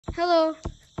Hello.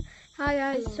 Hi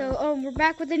guys. So we're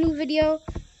back with a new video.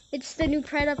 It's the new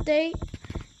Pred update.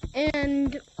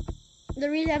 And the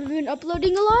reason I've been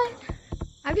uploading a lot,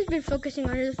 I've just been focusing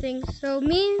on other things. So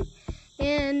me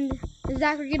and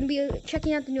Zach are gonna be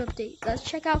checking out the new update. Let's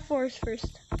check out Forest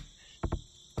first.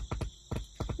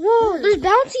 Whoa, there's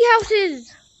bouncy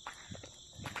houses!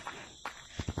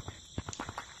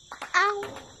 Ow,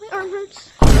 my arm hurts.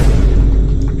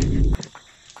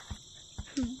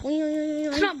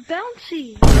 It's not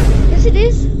bouncy. Yes, it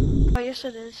is. Oh, yes,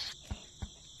 it is.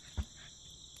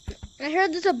 I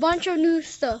heard there's a bunch of new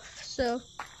stuff, so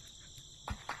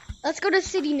let's go to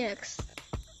city next.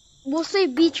 We'll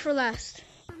save beach for last.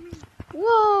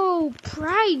 Whoa,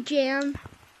 Pride Jam.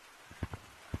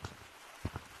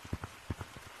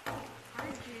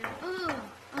 Ugh,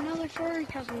 another furry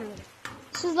cousin.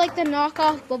 This is like the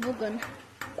knockoff bubblegum.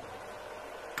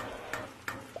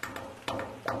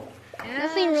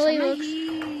 Nothing really looks.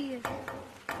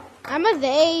 I'm a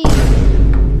they.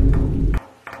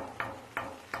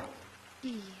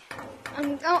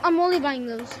 I'm only buying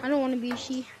those. I don't want to be a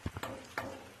she.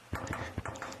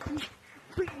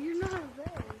 But you're not a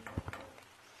they.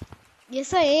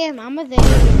 Yes, I am. I'm a they.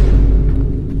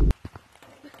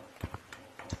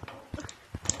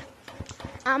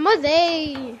 I'm a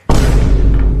they.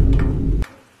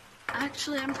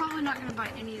 Actually, I'm probably not gonna buy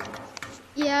any of them.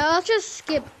 Yeah, let's just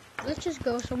skip. Let's just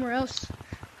go somewhere else.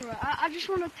 Right, I just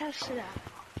want to test it out.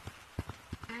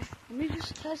 Okay, let me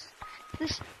just test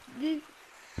this.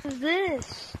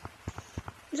 This.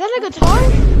 Is that a guitar?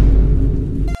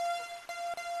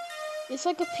 It's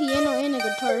like a piano and a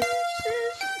guitar.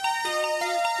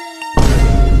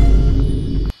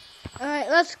 Alright,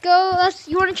 let's go.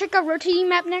 You want to check out rotating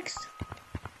map next?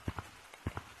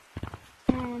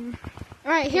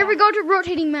 Alright, here we go to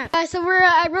rotating map. So we're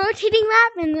at rotating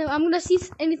map, and I'm gonna see if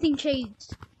anything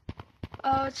changed.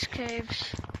 Oh, it's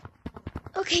caves.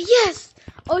 Okay, yes!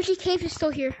 OG Cave is still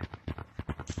here.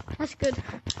 That's good.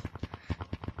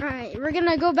 Alright, we're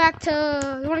gonna go back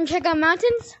to... You wanna check out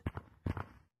mountains?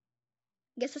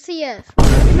 Guess I'll say yes. We're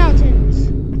going to mountains.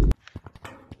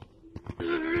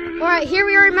 Alright, here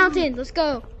we are in mountains. Let's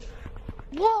go.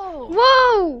 Whoa!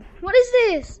 Whoa! What is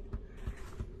this?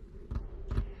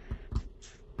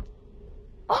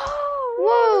 Oh!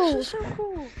 Whoa! This is so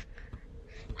cool.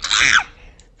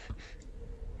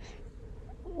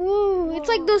 Ooh, it's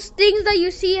like those things that you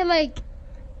see at like...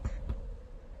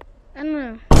 I don't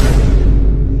know.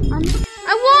 I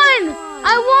won!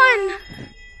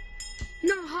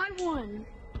 No, I won.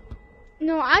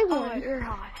 No, I Oh, won. you're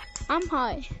high. I'm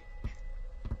high.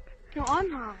 No, I'm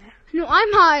high. No,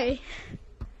 I'm high.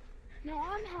 No,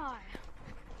 I'm high.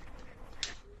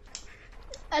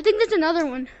 I think there's another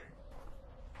one.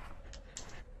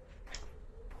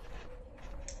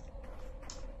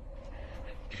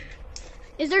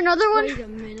 Is there another one? Wait a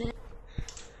minute.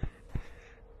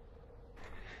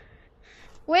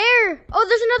 Where? Oh,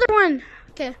 there's another one.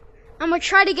 Okay, I'm gonna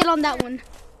try to get on that one.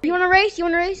 You wanna race? You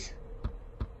wanna race?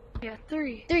 Yeah,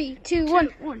 3, 3, 2, 2, 1.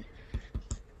 1.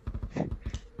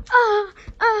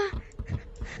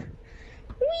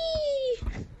 Whee!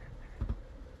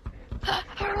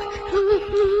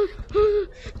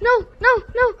 No.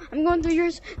 I'm going through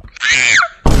yours.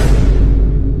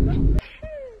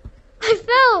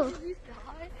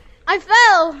 I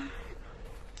fell.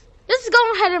 Just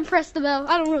go ahead and press the bell.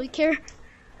 I don't really care.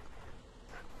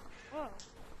 Whoa.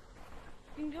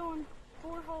 You can go in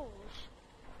 4 holes.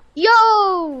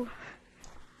 Yo!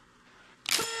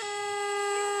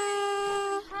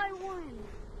 I won.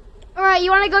 Alright,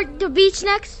 you wanna go to the beach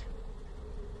next?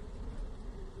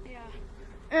 Yeah.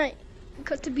 Alright,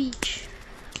 go to beach.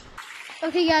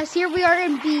 Okay guys, here we are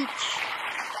in beach.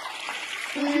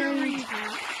 And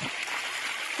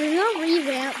there's no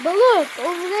revamp, but look,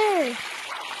 over there.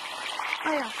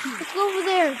 Oh yeah. Let's go over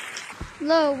there.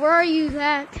 Lo, where are you,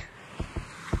 Zach?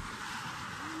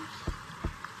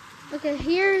 Okay,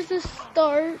 here's the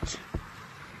start.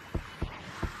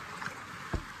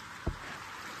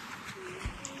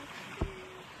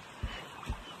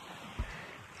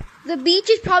 The beach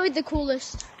is probably the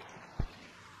coolest.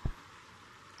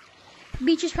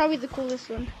 Beach is probably the coolest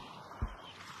one.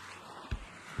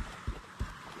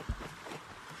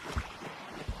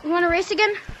 You want to race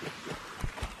again?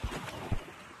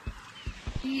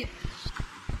 Yes.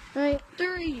 Alright,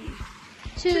 3,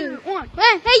 2, 1.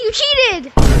 Hey, you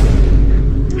cheated!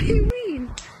 What do you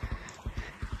mean?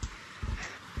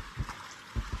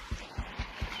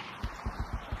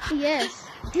 Yes.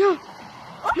 No.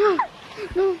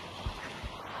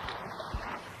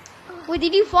 Wait,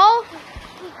 did you fall?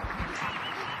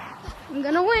 I'm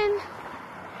gonna win.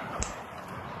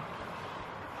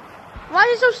 Why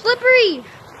is it so slippery?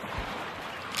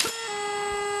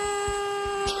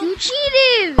 You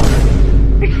cheated!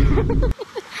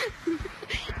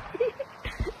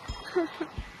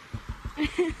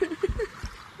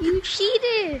 You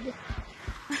cheated!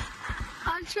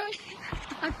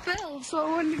 I fell, so I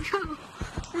wanted to go.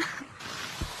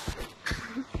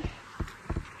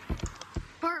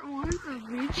 Part 1 of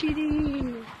me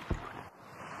cheating.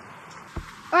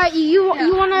 Alright, you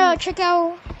wanna check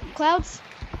out clouds?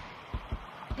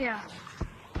 Yeah.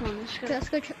 Come on, let's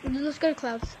go. Okay, let's go to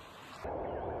clouds.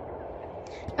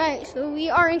 Alright, so we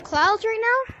are in clouds right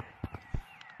now.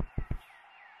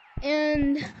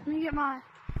 And Let me get my...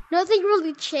 nothing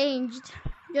really changed.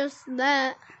 Just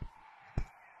that.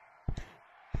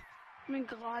 Let me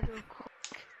glide real quick.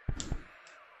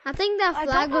 I think that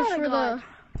flag was for the...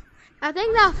 I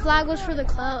think that flag was for the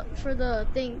cloud, for the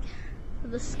thing, for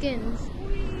the skins.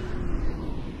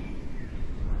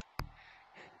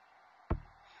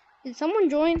 Did someone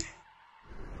join?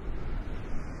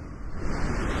 I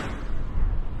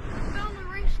found the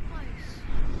race place.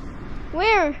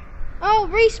 Where? Oh,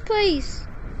 race place.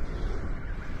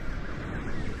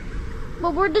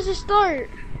 But where does it start?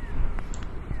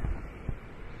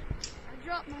 I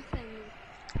dropped my thing.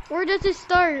 Where does it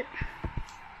start?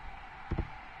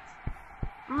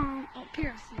 Up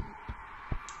here, I think.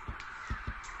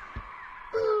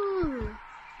 Ooh.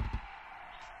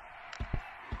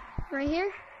 Right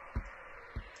here?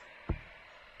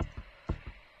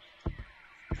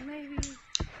 Maybe.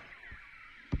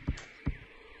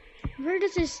 Where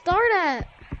does it start at?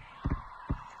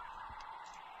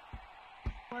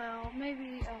 Well,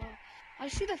 maybe, I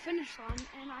see the finish line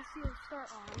and I see the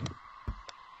start line.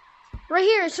 Right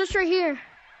here, it's just right here.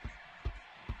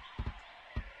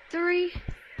 3,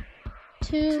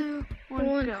 2,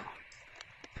 1, go.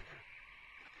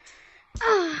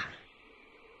 Ah.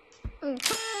 Oh.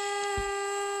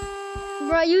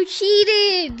 Bro, you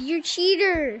cheated! You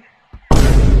cheater!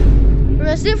 Bro,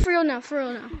 let's do it for real now, for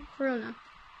real now, for real now.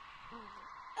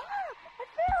 I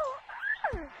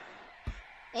fell!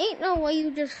 Ain't no way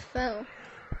you just fell.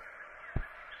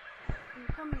 I'm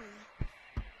coming.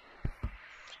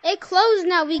 It closed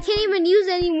now, we can't even use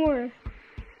it anymore.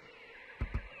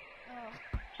 Oh,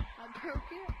 I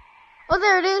broke it. Oh,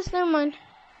 there it is, never mind.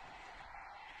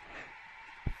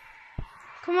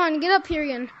 Come on, get up here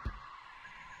again.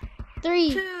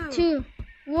 3, 2,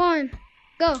 1,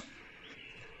 go.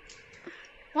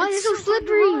 Why is it so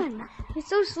slippery? It's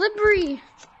so slippery.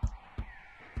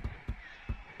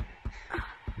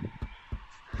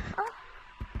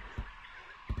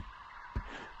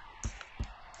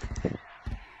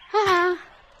 Haha.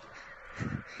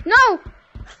 No!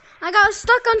 I got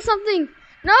stuck on something.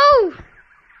 No!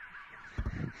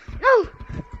 No!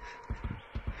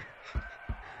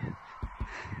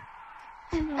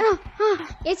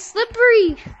 It's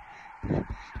slippery.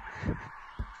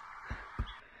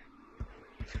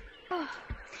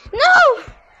 No!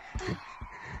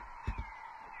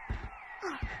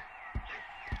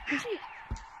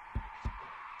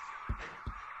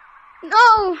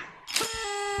 No!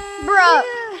 Bruh.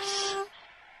 Yes.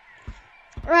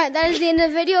 Alright, that is the end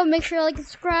of the video. Make sure to like and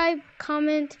subscribe,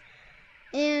 comment,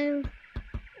 and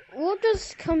we'll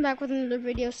just come back with another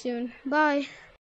video soon. Bye.